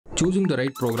Choosing the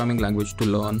right programming language to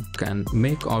learn can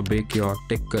make or break your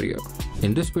tech career.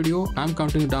 In this video, I'm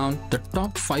counting down the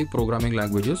top 5 programming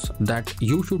languages that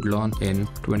you should learn in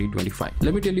 2025.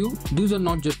 Let me tell you, these are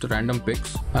not just random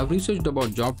picks. I've researched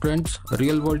about job trends,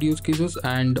 real-world use cases,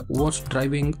 and what's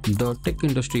driving the tech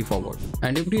industry forward.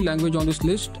 And every language on this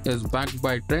list is backed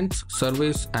by trends,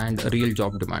 surveys, and real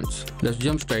job demands. Let's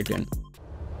jump straight in.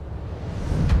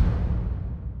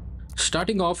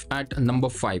 Starting off at number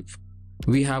 5,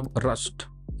 we have Rust.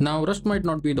 Now, Rust might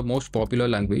not be the most popular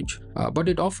language, but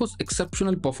it offers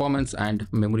exceptional performance and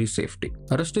memory safety.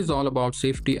 Rust is all about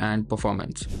safety and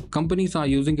performance. Companies are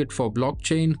using it for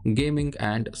blockchain, gaming,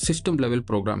 and system-level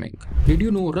programming. Did you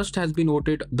know Rust has been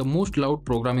voted the most loved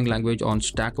programming language on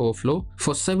Stack Overflow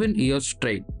for 7 years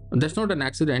straight? That's not an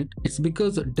accident. It's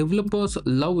because developers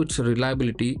love its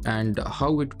reliability and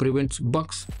how it prevents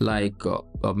bugs like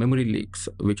memory leaks,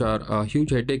 which are a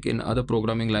huge headache in other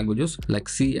programming languages like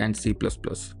C and C++.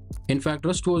 In fact,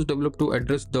 Rust was developed to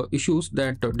address the issues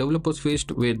that developers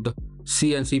faced with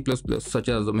C and C++, such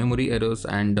as memory errors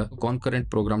and concurrent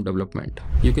program development.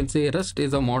 You can say Rust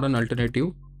is a modern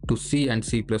alternative to C and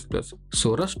C++.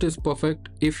 So Rust is perfect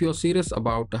if you're serious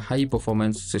about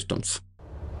high-performance systems.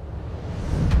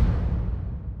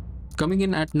 Coming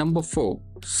in at number 4,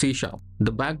 C#,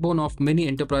 the backbone of many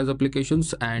enterprise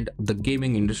applications and the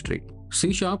gaming industry. C#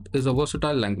 is a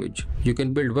versatile language. You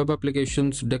can build web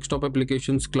applications, desktop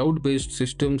applications, cloud-based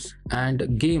systems,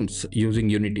 and games using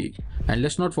Unity. And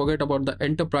let's not forget about the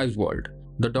enterprise world.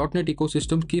 The .NET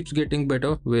ecosystem keeps getting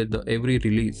better with every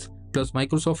release. Plus,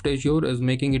 Microsoft Azure is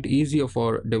making it easier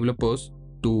for developers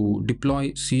to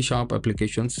deploy C#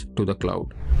 applications to the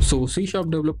cloud. So C#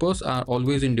 developers are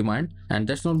always in demand, and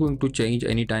that's not going to change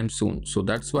anytime soon. So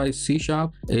that's why C#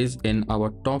 is in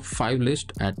our top 5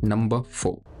 list at number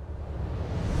 4.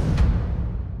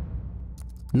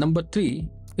 Number 3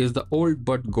 is the old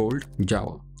but gold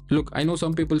Java. Look, I know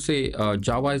some people say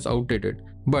Java is outdated,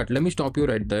 but let me stop you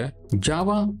right there.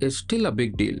 Java is still a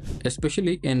big deal,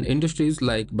 especially in industries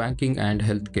like banking and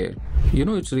healthcare. You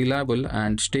know, it's reliable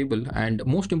and stable, and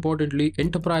most importantly,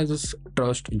 enterprises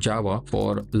trust Java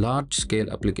for large-scale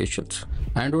applications.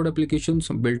 Android applications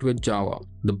built with Java,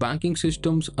 the banking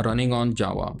systems running on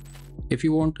Java. If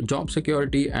you want job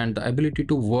security and the ability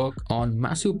to work on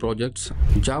massive projects,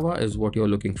 Java is what you're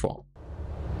looking for.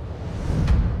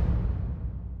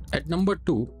 At number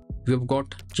 2, we've got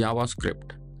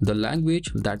JavaScript, the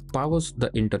language that powers the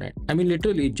internet. I mean,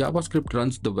 literally, JavaScript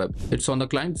runs the web. It's on the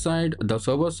client side, the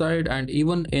server side, and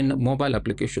even in mobile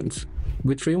applications.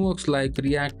 With frameworks like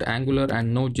React, Angular,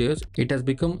 and Node.js, it has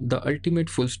become the ultimate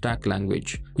full-stack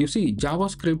language. You see,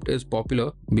 JavaScript is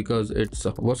popular because it's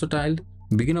versatile,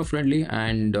 beginner-friendly,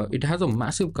 and it has a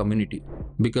massive community.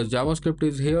 Because JavaScript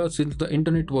is here since the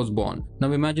internet was born.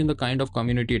 Now imagine the kind of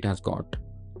community it has got.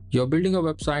 You're building a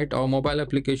website or mobile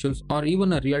applications or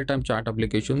even a real-time chat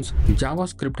applications,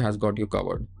 JavaScript has got you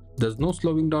covered. There's no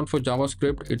slowing down for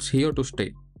JavaScript, it's here to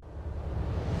stay.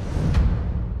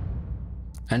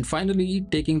 And finally,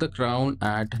 taking the crown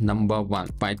at number 1,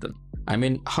 Python. I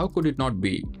mean, how could it not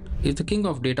be? It's the king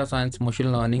of data science,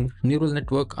 machine learning, neural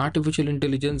network, artificial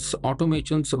intelligence,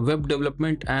 automations, web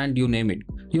development, and you name it.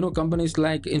 You know, companies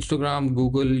like Instagram,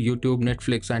 Google, YouTube,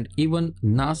 Netflix, and even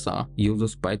NASA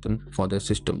uses Python for their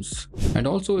systems. And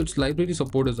also its library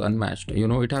support is unmatched. You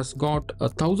know, it has got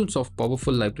thousands of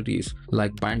powerful libraries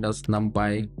like Pandas,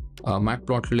 NumPy,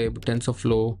 Matplotlib,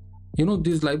 TensorFlow. You know,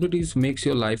 these libraries makes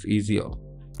your life easier.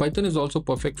 Python is also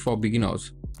perfect for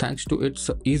beginners thanks to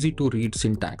its easy to read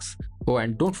syntax. Oh,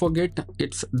 and don't forget,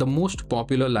 it's the most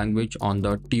popular language on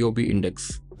the TOB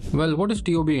index. Well, what is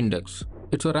TOB index?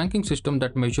 It's a ranking system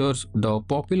that measures the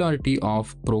popularity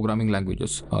of programming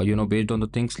languages, based on the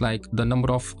things like the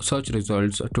number of search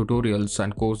results, tutorials,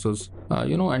 and courses,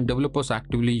 and developers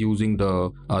actively using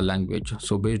the language.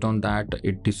 So based on that,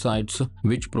 it decides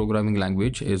which programming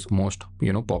language is most,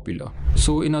 popular.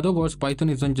 So in other words, Python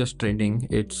isn't just trending,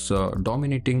 it's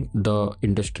dominating the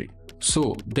industry.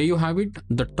 So there you have it,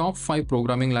 the top 5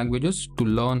 programming languages to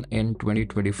learn in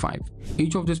 2025.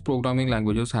 Each of these programming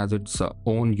languages has its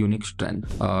own unique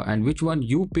strength, and which one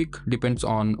you pick depends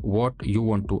on what you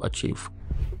want to achieve.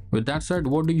 With that said,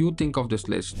 what do you think of this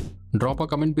list? Drop a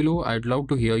comment below, I'd love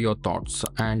to hear your thoughts.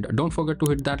 And don't forget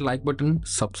to hit that like button,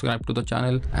 subscribe to the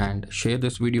channel, and share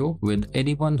this video with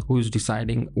anyone who is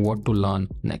deciding what to learn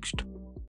next.